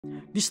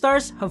The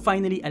stars have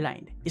finally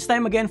aligned. It's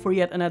time again for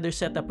yet another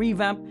setup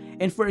revamp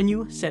and for a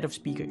new set of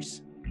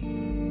speakers.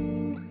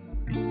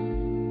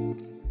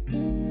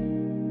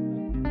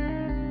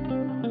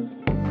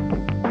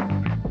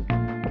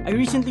 I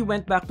recently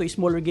went back to a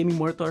smaller gaming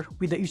monitor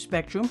with the U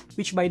Spectrum,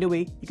 which by the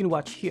way, you can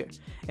watch here.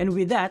 And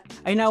with that,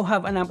 I now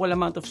have an ample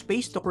amount of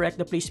space to correct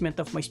the placement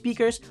of my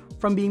speakers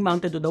from being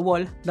mounted to the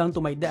wall down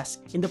to my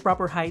desk in the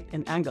proper height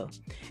and angle.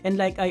 And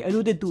like I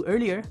alluded to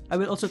earlier, I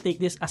will also take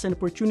this as an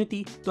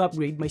opportunity to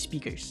upgrade my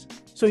speakers.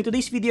 So in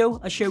today's video,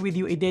 I'll share with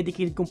you a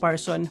dedicated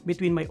comparison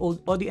between my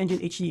old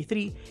Audioengine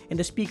HD3 and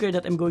the speaker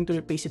that I'm going to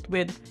replace it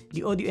with,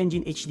 the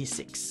Audioengine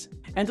HD6.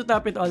 And to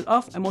top it all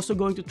off, I'm also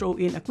going to throw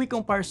in a quick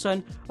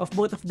comparison of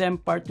both of them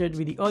partnered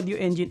with the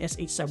Audioengine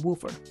S8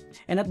 Subwoofer.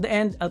 And at the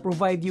end, I'll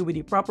provide you with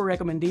a proper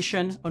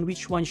recommendation on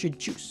which one you should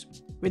choose.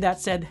 With that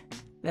said,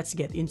 let's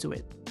get into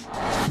it.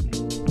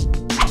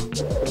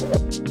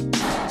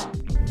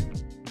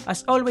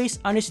 As always,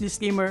 honest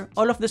disclaimer,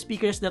 all of the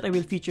speakers that I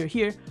will feature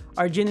here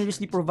are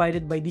generously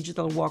provided by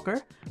Digital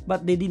Walker,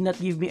 but they did not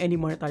give me any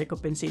monetary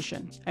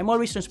compensation. I'm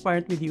always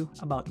transparent with you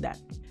about that.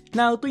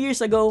 Now, 2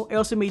 years ago, I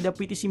also made a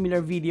pretty similar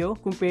video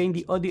comparing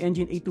the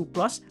Audioengine A2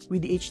 Plus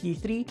with the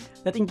HD3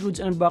 that includes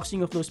an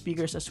unboxing of those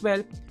speakers as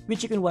well,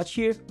 which you can watch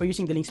here or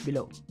using the links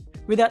below.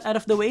 With that out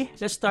of the way,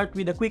 let's start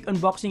with a quick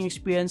unboxing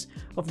experience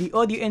of the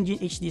Audioengine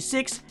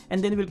HD6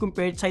 and then we'll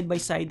compare it side by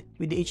side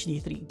with the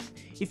HD3.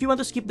 If you want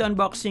to skip the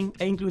unboxing,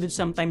 I included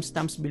some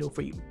timestamps below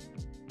for you.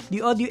 The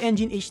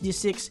Audioengine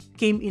HD6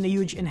 came in a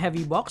huge and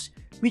heavy box,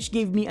 which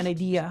gave me an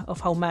idea of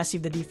how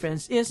massive the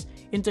difference is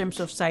in terms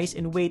of size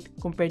and weight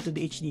compared to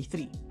the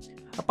HD3.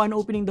 Upon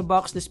opening the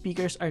box, the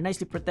speakers are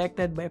nicely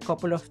protected by a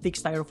couple of thick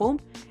styrofoam,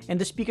 and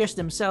the speakers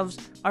themselves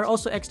are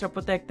also extra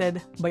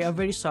protected by a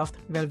very soft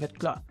velvet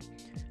cloth.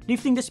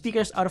 Lifting the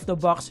speakers out of the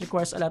box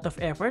requires a lot of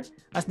effort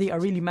as they are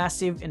really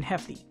massive and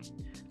hefty.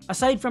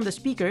 Aside from the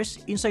speakers,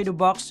 inside the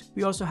box,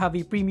 we also have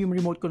a premium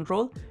remote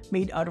control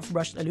made out of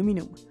brushed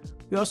aluminum.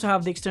 We also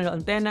have the external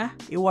antenna,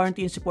 a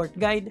warranty and support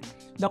guide,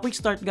 the quick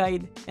start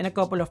guide, and a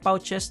couple of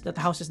pouches that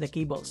houses the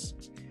cables.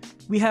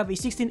 We have a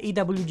 16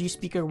 AWG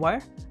speaker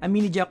wire, a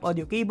mini jack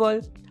audio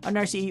cable, an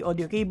RCA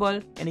audio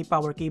cable, and a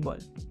power cable.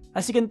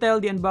 As you can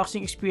tell, the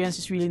unboxing experience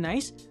is really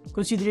nice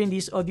considering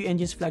this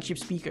Audioengine's flagship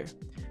speaker.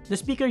 The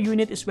speaker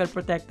unit is well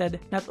protected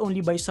not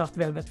only by soft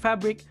velvet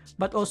fabric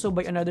but also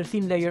by another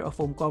thin layer of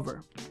foam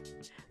cover.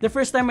 The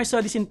first time I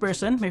saw this in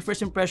person, my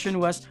first impression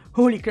was,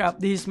 holy crap,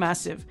 this is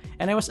massive,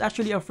 and I was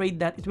actually afraid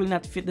that it will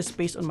not fit the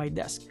space on my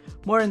desk.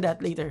 More on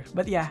that later,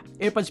 but yeah,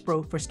 AirPods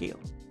Pro for scale.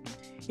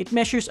 It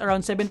measures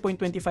around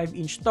 7.25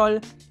 inch tall,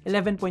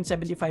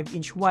 11.75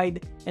 inch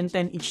wide, and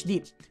 10 inch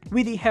deep,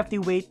 with a hefty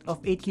weight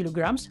of 8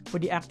 kilograms for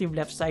the active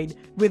left side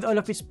with all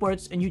of its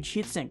ports and huge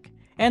heatsink,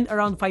 and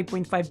around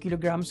 5.5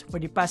 kilograms for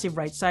the passive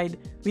right side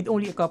with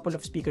only a couple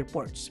of speaker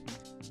ports.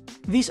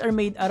 These are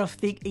made out of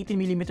thick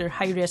 18mm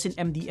high-resin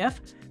MDF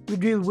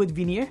with real wood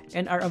veneer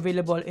and are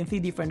available in 3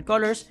 different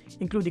colors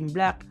including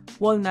black,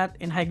 walnut,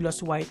 and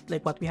high-gloss white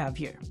like what we have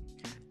here.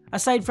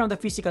 Aside from the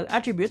physical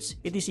attributes,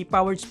 it is a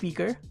powered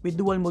speaker with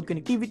dual-mode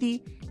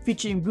connectivity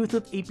featuring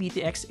Bluetooth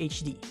aptX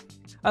HD.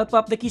 I'll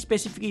pop the key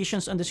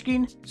specifications on the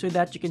screen so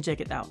that you can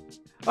check it out.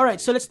 Alright,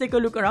 so let's take a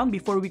look around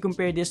before we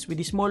compare this with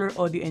the smaller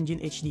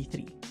Audioengine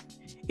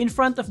HD3. In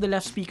front of the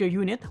left speaker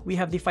unit, we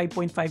have the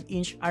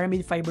 5.5-inch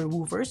aramid fiber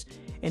woofers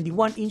and the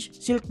 1-inch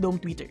silk dome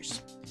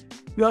tweeters.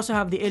 We also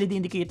have the LED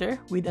indicator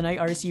with an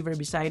IR receiver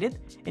beside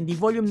it and the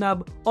volume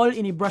knob all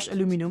in a brushed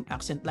aluminum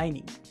accent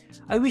lining.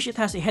 I wish it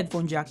has a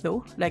headphone jack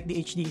though, like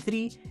the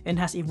HD3, and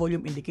has a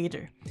volume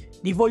indicator.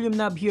 The volume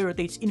knob here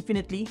rotates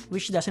infinitely,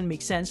 which doesn't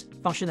make sense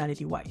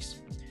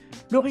functionality-wise.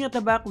 Looking at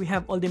the back, we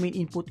have all the main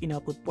input and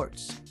output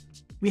ports.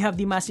 We have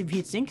the massive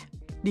heatsink,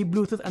 the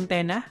Bluetooth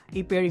antenna,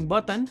 a pairing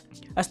button,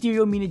 a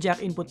stereo mini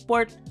jack input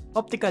port,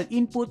 optical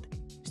input,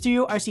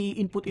 stereo RCA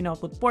input and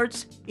output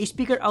ports, a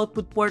speaker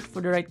output port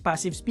for the right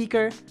passive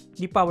speaker,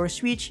 the power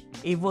switch,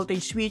 a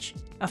voltage switch,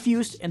 a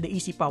fuse, and the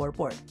AC power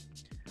port.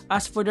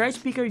 As for the right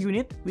speaker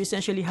unit, we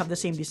essentially have the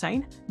same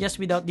design, just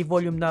without the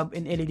volume knob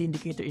and LED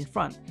indicator in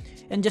front,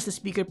 and just the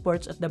speaker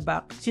ports at the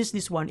back since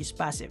this one is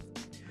passive.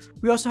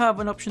 We also have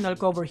an optional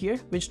cover here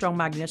with strong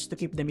magnets to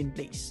keep them in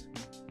place.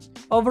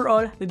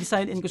 Overall, the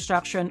design and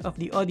construction of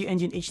the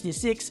Audioengine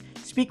HD6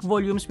 speak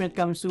volumes when it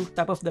comes to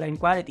top-of-the-line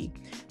quality.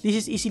 This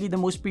is easily the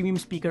most premium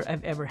speaker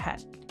I've ever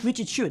had, which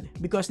it should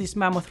because this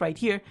mammoth right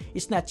here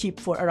is not cheap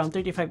for around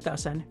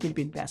 35,000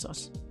 Philippine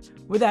pesos.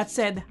 With that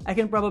said, I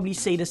can probably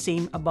say the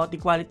same about the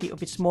quality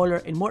of its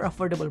smaller and more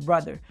affordable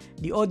brother,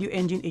 the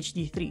Audioengine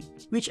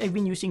HD3, which I've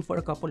been using for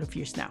a couple of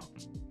years now.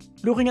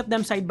 Looking at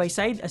them side by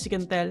side, as you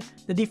can tell,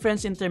 the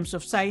difference in terms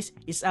of size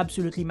is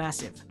absolutely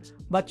massive.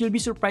 But you'll be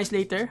surprised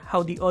later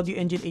how the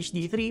Audioengine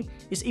HD3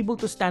 is able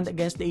to stand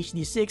against the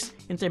HD6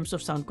 in terms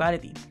of sound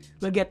quality.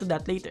 We'll get to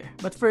that later,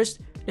 but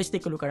first, let's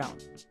take a look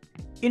around.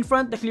 In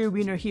front, the clear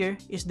winner here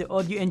is the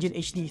Audioengine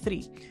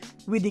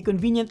HD3 with a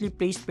conveniently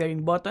placed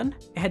pairing button,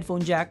 a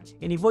headphone jack,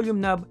 and a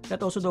volume knob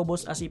that also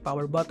doubles as a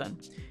power button.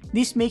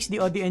 This makes the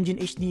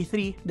Audioengine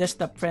HD3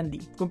 desktop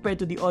friendly compared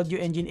to the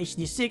Audioengine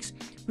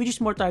HD6, which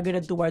is more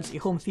targeted towards a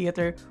home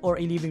theater or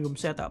a living room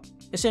setup.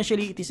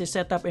 Essentially, it is a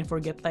setup and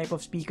forget type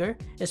of speaker,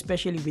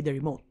 especially with the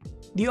remote.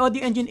 The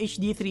Audioengine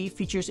HD3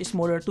 features a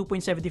smaller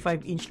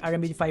 2.75-inch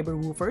aramid fiber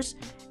woofers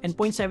and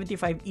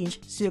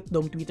 0.75-inch silk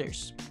dome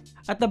tweeters.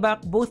 At the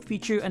back, both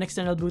feature an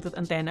external Bluetooth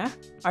antenna,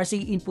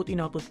 RCA input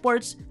and output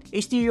ports, a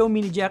stereo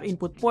mini jack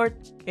input port,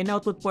 and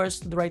output ports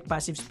to the right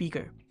passive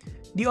speaker.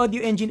 The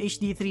Audioengine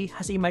HD3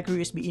 has a micro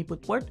USB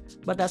input port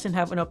but doesn't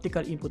have an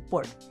optical input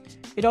port.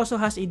 It also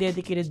has a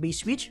dedicated bass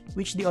switch,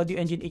 which the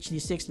Audioengine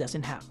HD6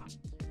 doesn't have.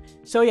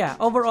 So yeah,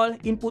 overall,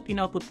 input and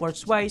output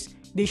ports wise,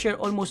 they share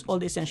almost all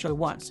the essential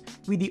ones,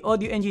 with the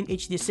Audioengine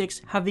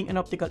HD6 having an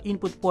optical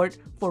input port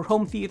for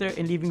home theater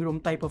and living room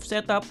type of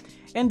setup,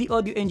 and the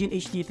Audioengine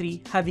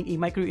HD3 having a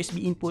micro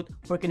USB input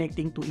for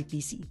connecting to a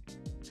PC.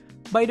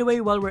 By the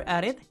way, while we're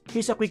at it,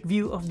 here's a quick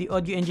view of the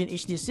Audioengine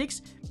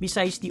HD6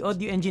 besides the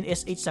Audioengine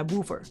S8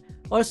 Subwoofer,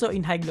 also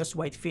in high gloss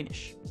white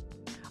finish.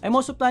 I'm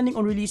also planning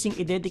on releasing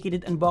a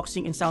dedicated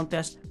unboxing and sound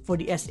test for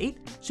the S8,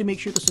 so make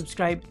sure to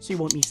subscribe so you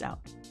won't miss out.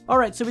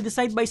 Alright, so with the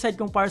side-by-side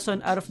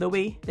comparison out of the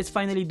way, let's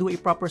finally do a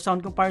proper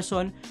sound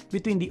comparison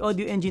between the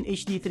Audioengine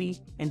HD3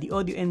 and the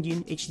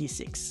Audioengine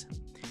HD6.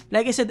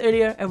 Like I said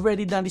earlier, I've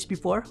already done this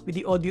before with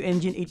the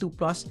Audioengine A2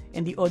 Plus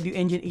and the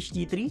Audioengine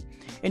HD3,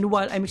 and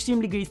while I'm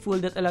extremely grateful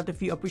that a lot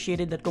of you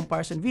appreciated that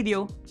comparison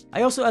video,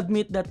 I also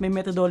admit that my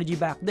methodology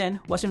back then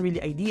wasn't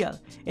really ideal,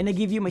 and I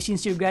give you my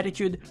sincere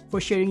gratitude for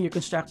sharing your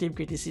constructive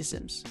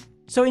criticisms.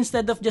 So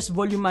instead of just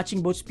volume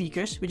matching both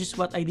speakers, which is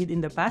what I did in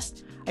the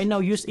past, I now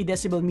use a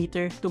decibel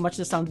meter to match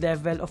the sound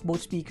level of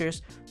both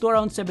speakers to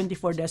around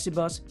 74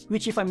 decibels,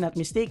 which if I'm not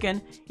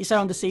mistaken, is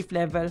around the safe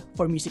level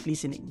for music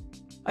listening.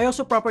 I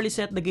also properly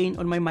set the gain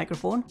on my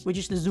microphone, which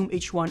is the Zoom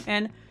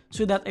H1N,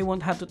 so that I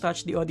won't have to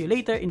touch the audio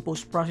later in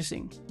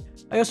post-processing.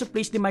 I also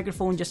placed the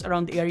microphone just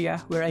around the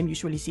area where I'm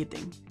usually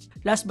sitting.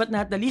 Last but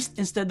not the least,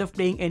 instead of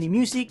playing any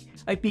music,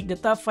 I picked the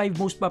top 5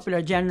 most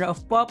popular genre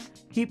of pop,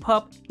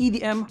 hip-hop,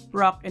 EDM,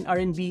 rock, and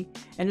R&B,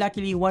 and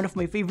luckily one of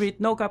my favorite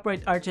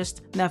no-copyright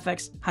artists,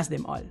 Nafex, has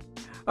them all.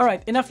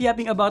 Alright, enough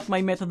yapping about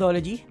my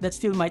methodology that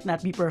still might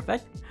not be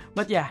perfect,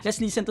 but yeah,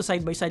 let's listen to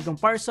side-by-side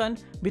comparison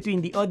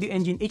between the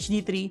Audioengine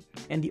HD3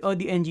 and the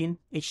Audioengine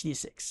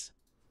HD6.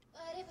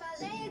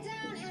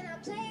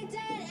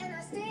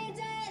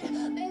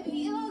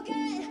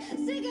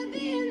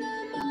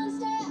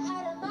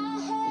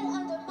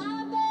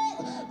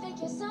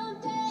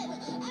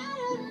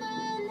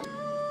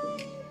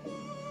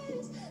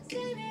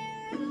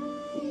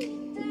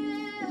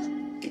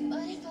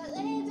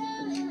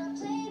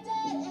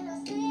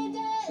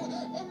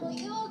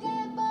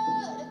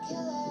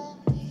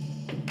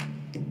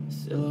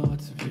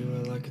 Silhouettes of you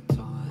are like a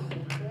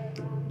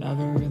taunt.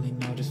 Never really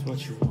know just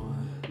what you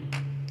want.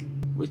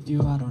 With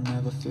you I don't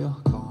ever feel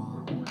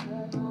calm.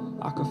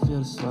 I can feel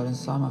the sweat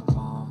inside my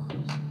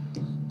palms.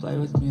 Play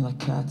with me like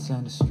cats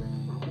and a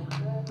string.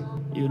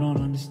 You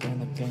don't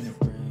understand the pain it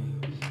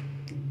brings.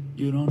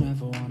 You don't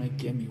ever wanna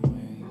give me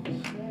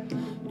wings.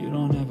 You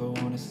don't ever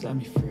wanna set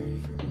me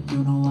free.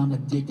 You know I'm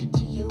addicted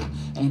to you,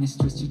 and it's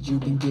twisted.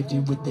 You've been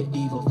gifted with the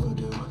evil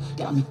voodoo.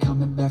 Got me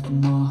coming back for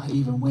more,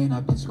 even when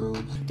I've been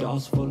screwed.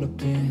 Dolls full of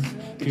pins,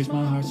 pierce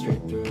my heart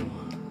straight through.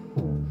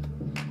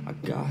 I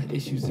got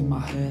issues in my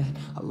head.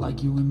 I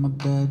like you in my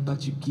bed,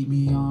 but you keep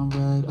me on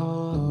red.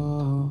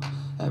 Oh,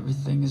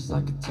 everything is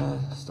like a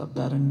test. I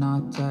better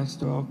not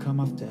text or I'll come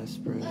off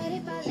desperate. But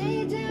if I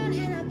lay down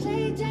and I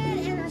play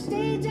dead and I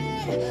stay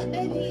dead,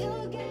 baby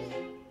you'll get.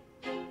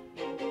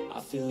 I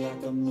feel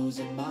like I'm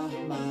losing my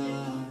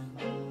mind.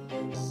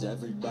 Is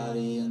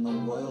everybody in the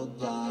world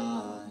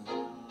blind?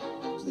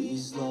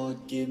 Please, Lord,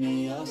 give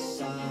me a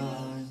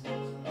sign,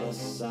 a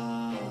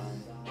sign.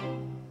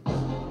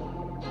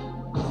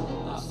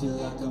 I feel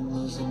like I'm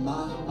losing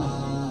my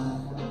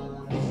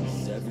mind.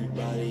 Is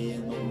everybody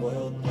in the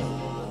world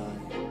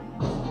blind?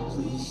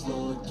 Please,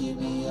 Lord, give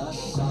me a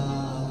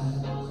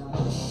sign,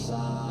 a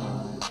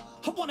sign.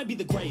 I wanna be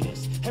the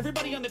greatest.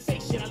 Everybody on the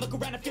fake shit. I look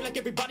around and feel like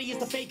everybody is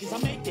the fakest. I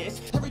make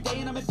this every day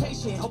and I'm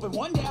impatient, hoping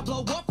one day I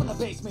blow up from the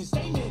basement.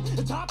 Statement,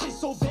 the top is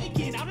so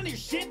vacant. I don't hear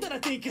shit that I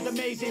think is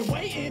amazing.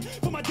 Waiting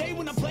for my day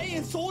when I'm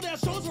playing sold out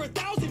shows for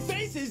 1,000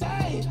 faces.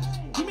 Hey,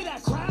 give me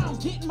that crown.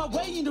 Get in my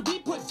way and to be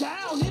put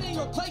down. It ain't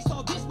your place,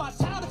 all this my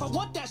town. If I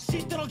want that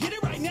shit, then I'll get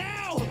it right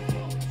now.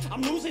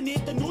 I'm losing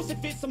it, the noose it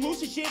fits. Some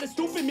loose shit, a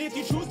stupid myth.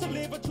 You choose to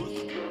live or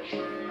choose.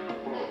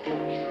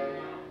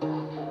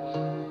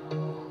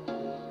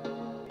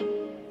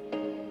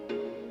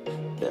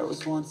 There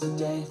was once a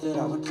day that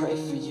I would pray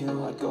for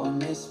you. I'd go and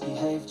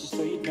misbehave just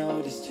so you'd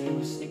notice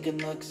too. Sneaking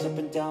looks up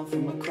and down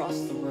from across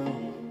the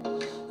room.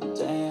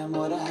 Damn,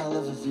 what a hell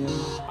of a view.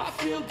 I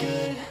feel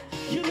good,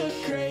 you look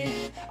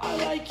great. I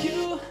like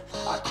you,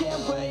 I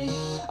can't wait.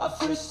 A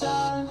first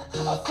time,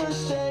 a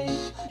first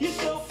date. You're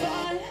so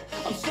fine,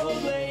 I'm so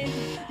late.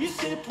 You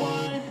sip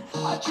wine,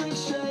 I drink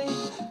straight.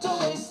 Don't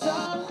waste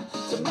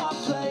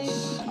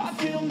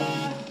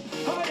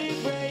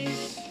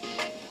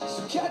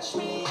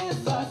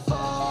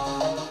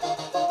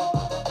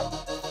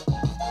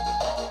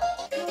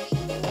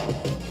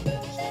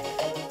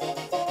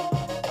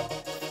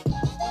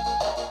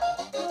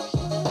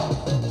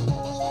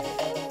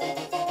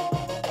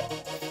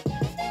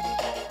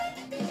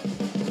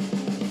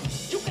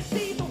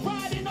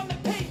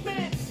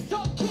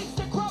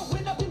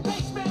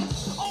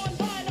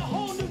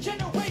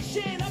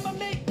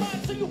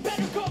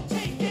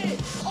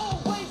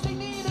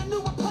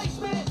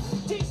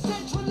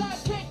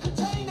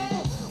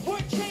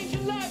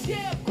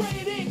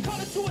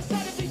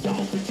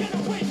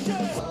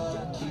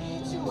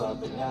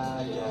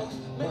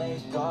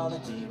all the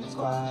demons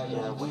quiet,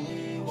 yeah.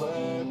 We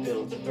were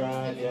built to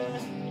thrive, yeah.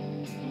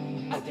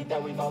 I think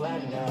that we've all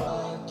had enough.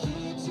 What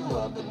keeps you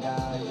up at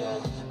night, yeah.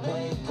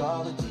 Make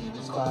all the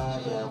demons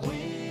quiet, yeah.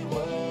 We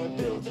were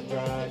built to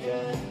thrive,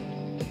 yeah.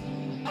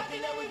 I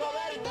think that we've all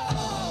had enough.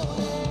 Oh,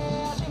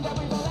 yeah, I think that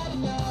we've all had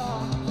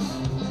enough.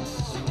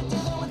 Sick of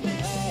dealing with the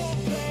old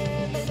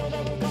plan. They know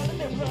that we're calling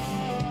it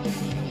wrong.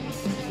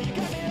 You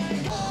got me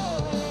like,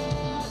 oh,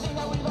 yeah, I think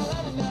that we've all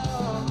had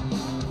enough.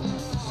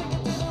 Sick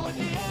of dealing with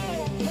the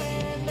old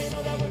plan. They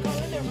know that we're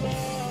calling it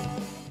wrong.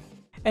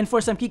 And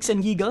for some kicks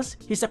and giggles,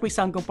 here's a quick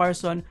sound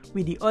comparison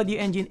with the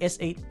Audioengine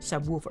S8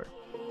 Subwoofer.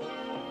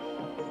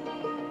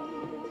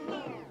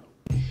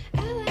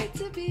 I like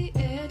to be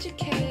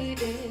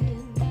educated,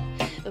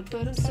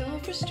 but I'm so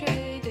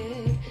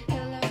frustrated.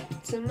 Hello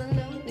to my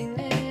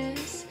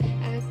loneliness.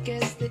 I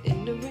guess that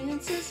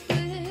ignorance is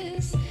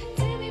bliss.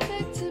 Take me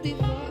back to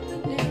before the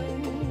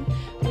noon.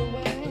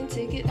 Rewind,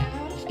 take it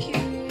out of cue.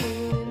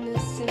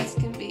 Innocence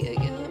can be a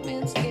young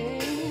man's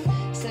game.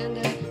 Stand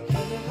up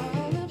for the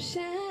hall of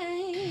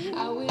shame.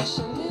 I wish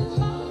I knew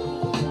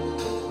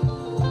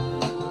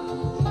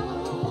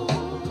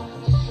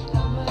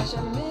how much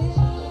I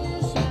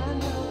miss. I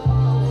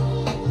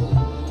know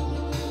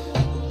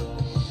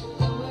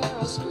that we're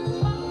all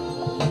screwed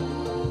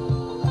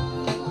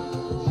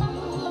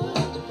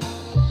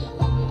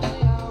when we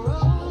play our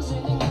roles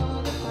and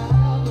ignore the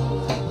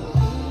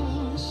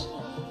problems.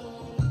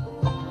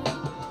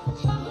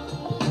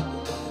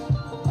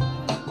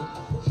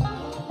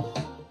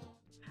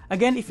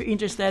 Again, if you're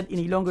interested in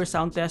a longer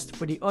sound test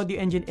for the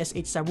Audioengine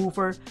S8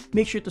 Subwoofer,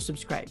 make sure to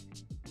subscribe.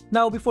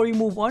 Now, before we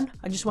move on,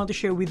 I just want to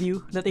share with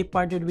you that I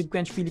partnered with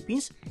Quench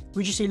Philippines,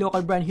 which is a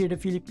local brand here in the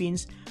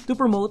Philippines, to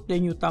promote their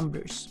new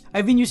tumblers.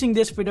 I've been using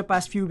this for the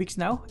past few weeks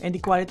now, and the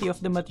quality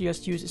of the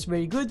materials used is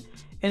very good,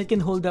 and it can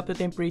hold up the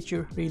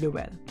temperature really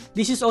well.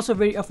 This is also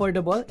very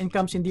affordable and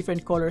comes in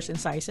different colors and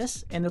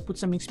sizes, and I'll put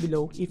some links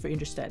below if you're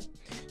interested.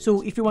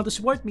 So if you want to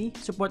support me,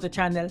 support the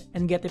channel,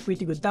 and get a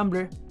pretty good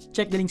tumbler,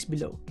 check the links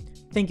below.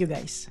 Thank you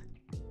guys.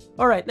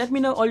 Alright, let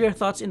me know all your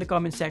thoughts in the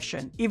comment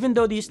section. Even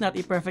though this is not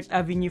a perfect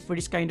avenue for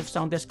this kind of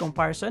sound test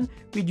comparison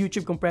with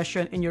YouTube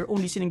compression and your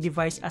own listening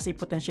device as a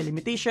potential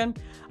limitation,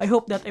 I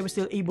hope that I was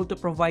still able to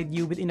provide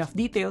you with enough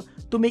detail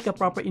to make a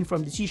proper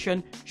informed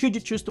decision should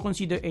you choose to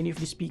consider any of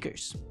these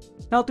speakers.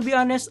 Now, to be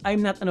honest,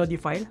 I'm not an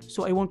audiophile,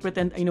 so I won't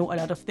pretend I know a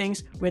lot of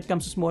things when it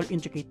comes to small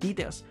intricate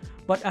details.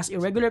 But as a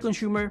regular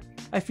consumer,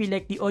 I feel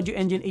like the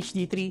Audioengine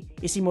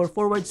HD3 is a more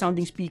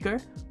forward-sounding speaker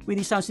with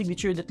a sound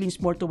signature that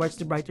leans more towards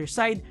the brighter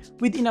side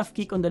with enough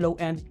kick on the low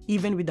end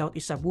even without a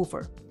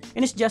subwoofer.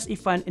 And it's just a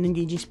fun and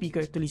engaging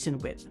speaker to listen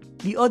with.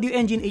 The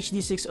Audioengine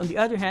HD6 on the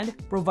other hand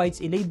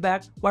provides a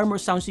laid-back, warmer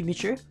sound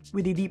signature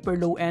with a deeper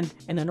low end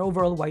and an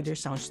overall wider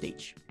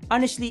soundstage.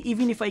 Honestly,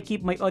 even if I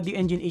keep my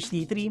Audioengine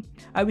HD3,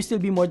 I will still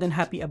be more than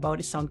happy about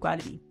its sound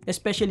quality,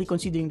 especially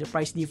considering the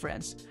price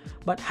difference.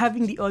 But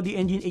having the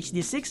Audioengine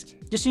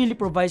HD6 just really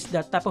provides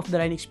that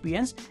top-of-the-line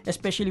experience,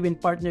 especially when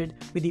partnered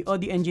with the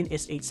Audioengine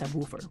S8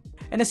 Subwoofer.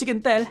 And as you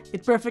can tell,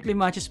 it perfectly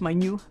matches my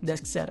new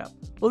desk setup.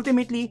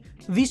 Ultimately,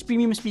 these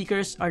premium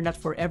speakers are not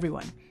for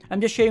everyone.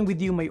 I'm just sharing with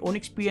you my own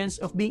experience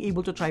of being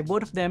able to try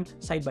both of them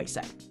side by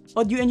side.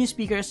 Audioengine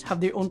speakers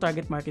have their own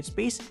target market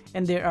space,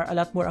 and there are a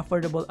lot more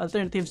affordable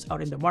alternatives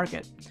out in the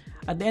market.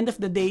 At the end of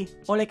the day,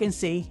 all I can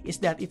say is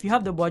that if you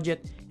have the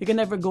budget, you can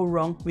never go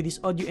wrong with these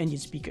Audioengine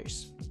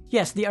speakers.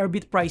 Yes, they are a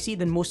bit pricey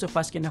than most of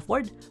us can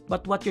afford,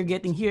 but what you're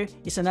getting here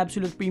is an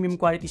absolute premium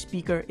quality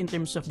speaker in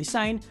terms of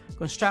design,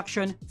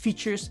 construction,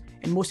 features,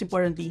 and most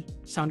importantly,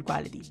 sound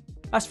quality.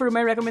 As for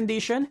my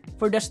recommendation,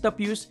 for desktop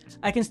use,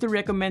 I can still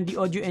recommend the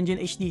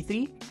Audioengine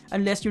HD3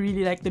 unless you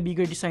really like the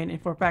bigger design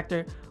and form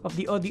factor of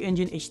the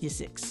Audioengine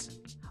HD6.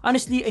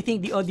 Honestly, I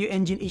think the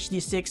Audioengine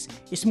HD6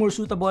 is more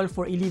suitable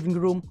for a living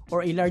room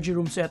or a larger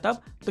room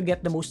setup to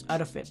get the most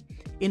out of it.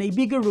 In a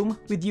bigger room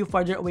with you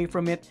farther away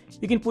from it,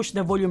 you can push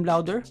the volume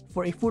louder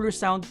for a fuller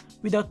sound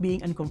without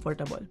being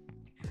uncomfortable.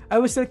 I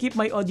will still keep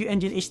my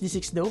Audioengine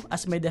HD6 though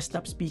as my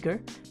desktop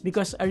speaker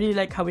because I really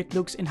like how it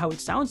looks and how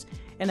it sounds,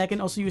 and I can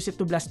also use it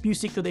to blast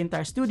music to the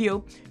entire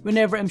studio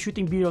whenever I'm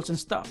shooting B-rolls and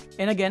stuff.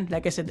 And again,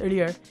 like I said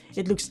earlier,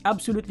 it looks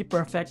absolutely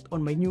perfect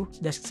on my new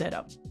desk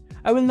setup.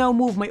 I will now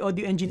move my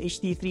Audioengine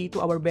HD3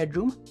 to our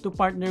bedroom to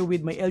partner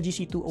with my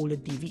LG C2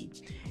 OLED TV.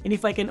 And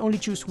if I can only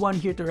choose one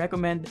here to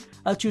recommend,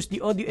 I'll choose the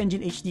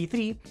Audioengine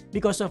HD3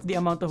 because of the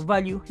amount of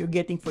value you're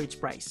getting for its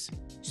price.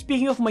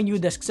 Speaking of my new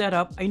desk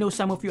setup, I know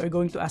some of you are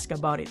going to ask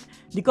about it.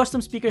 The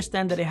custom speaker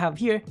stand that I have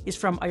here is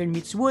from Iron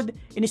Meets Wood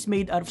and is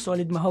made out of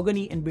solid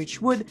mahogany and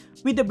birch wood,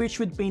 with the birch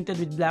wood painted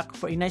with black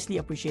for a nicely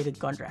appreciated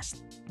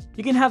contrast.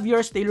 You can have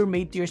yours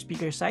tailor-made to your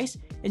speaker size,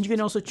 and you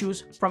can also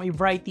choose from a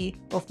variety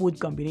of wood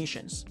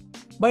combinations.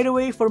 By the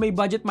way, for my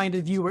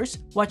budget-minded viewers,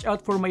 watch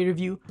out for my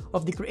review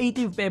of the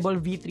Creative Pebble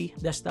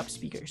V3 desktop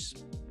speakers.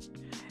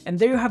 And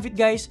there you have it,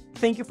 guys.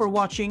 Thank you for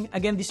watching.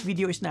 Again, this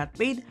video is not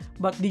paid,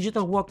 but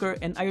Digital Walker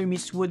and Iron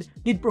Meets Wood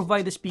did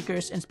provide the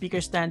speakers and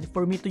speaker stand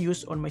for me to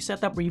use on my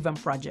setup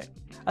revamp project.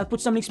 I'll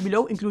put some links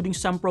below, including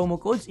some promo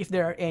codes if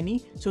there are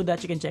any, so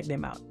that you can check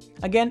them out.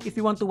 Again, if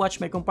you want to watch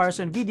my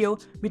comparison video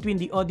between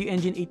the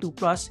Audioengine A2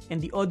 Plus and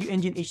the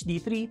Audioengine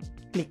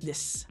HD3, click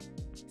this.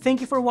 Thank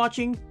you for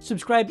watching,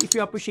 subscribe if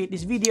you appreciate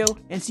this video,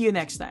 and see you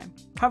next time.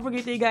 Have a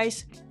great day,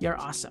 guys. You're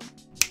awesome.